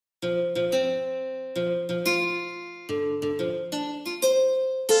My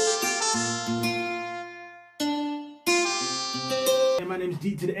name is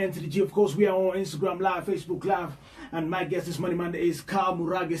D to the N to the G. Of course, we are on Instagram Live, Facebook Live, and my guest this Monday is Karl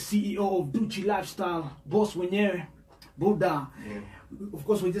Murage, CEO of Duchi Lifestyle. Boss Wenyewe, Buddha. Yeah. Of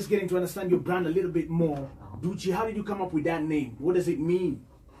course, we're just getting to understand your brand a little bit more. Duchi, how did you come up with that name? What does it mean?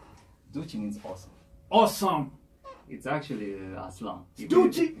 Duchi means awesome. Awesome. It's actually slang.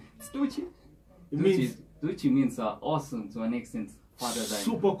 Duchi? It's Duchi. Duchi means awesome to an extent.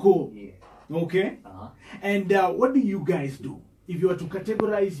 Super cool. Yeah. Okay. And what do you guys do? If you were to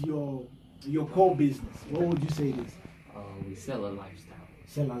categorize your core business, what would you say it is? We sell a lifestyle.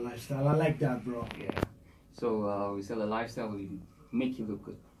 Sell a lifestyle. I like that, bro. Yeah. So we sell a lifestyle. We make you look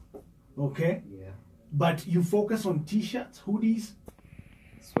good. Okay. Yeah. But you focus on t-shirts, hoodies,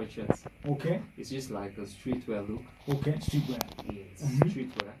 sweatshirts. Okay. It's just like a streetwear look. Okay, streetwear. Yeah, it's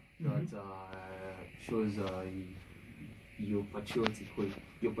streetwear that shows your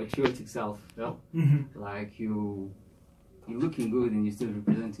patriotic self. Yeah? Like you're looking good and you're still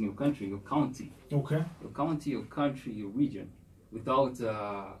representing your country, your county. Okay. Your county, your country, your region, without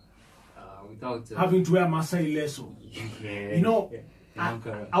having to wear Masai Leso. Yeah. You know,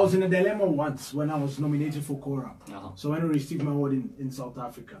 I was in a dilemma once when I was nominated for Kora. So when I received my award in South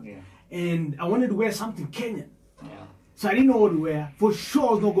Africa. Yeah. And I wanted to wear something Kenyan. Yeah. So I didn't know what to wear. For sure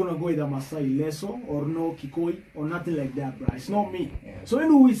I was not gonna go with a Masai Leso or no Kikoi or nothing like that, bro. It's not me. Yeah. So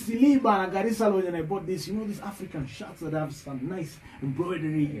when we Siliba and Garissa and I bought this, you know, these African shirts that have some nice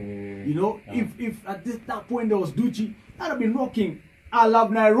embroidery. You know, if at that point there was Duchi, I'd have been rocking I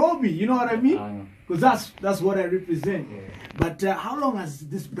love Nairobi, you know what I mean? Because that's what I represent. Yeah. But how long has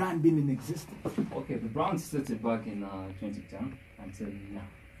this brand been in existence? Okay, the brand started back in 2010 until now.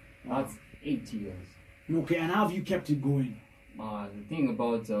 That's 8 years. Okay, and how have you kept it going? The thing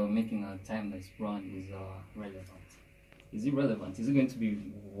about making a timeless brand is relevant. Is it relevant? Is it going to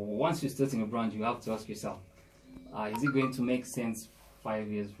be, once you're starting a brand, you have to ask yourself, is it going to make sense 5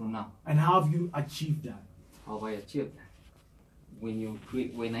 years from now? And how have you achieved that? How have I achieved that?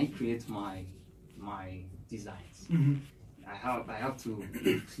 When I create my designs, I have to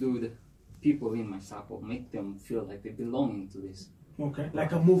include people in my circle, make them feel like they belong to this. Okay,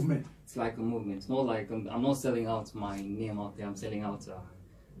 like a movement. It's like a movement. It's not like I'm not selling out my name out there. I'm selling out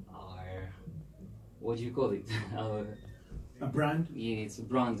what do you call it? A brand. Yeah, it's a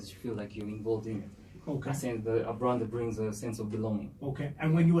brand that you feel like you're involved in. Okay. A brand that brings a sense of belonging. Okay.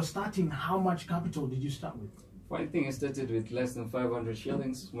 And when you were starting, how much capital did you start with? I think I started with less than 500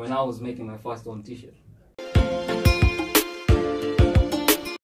 shillings when I was making my first own t-shirt.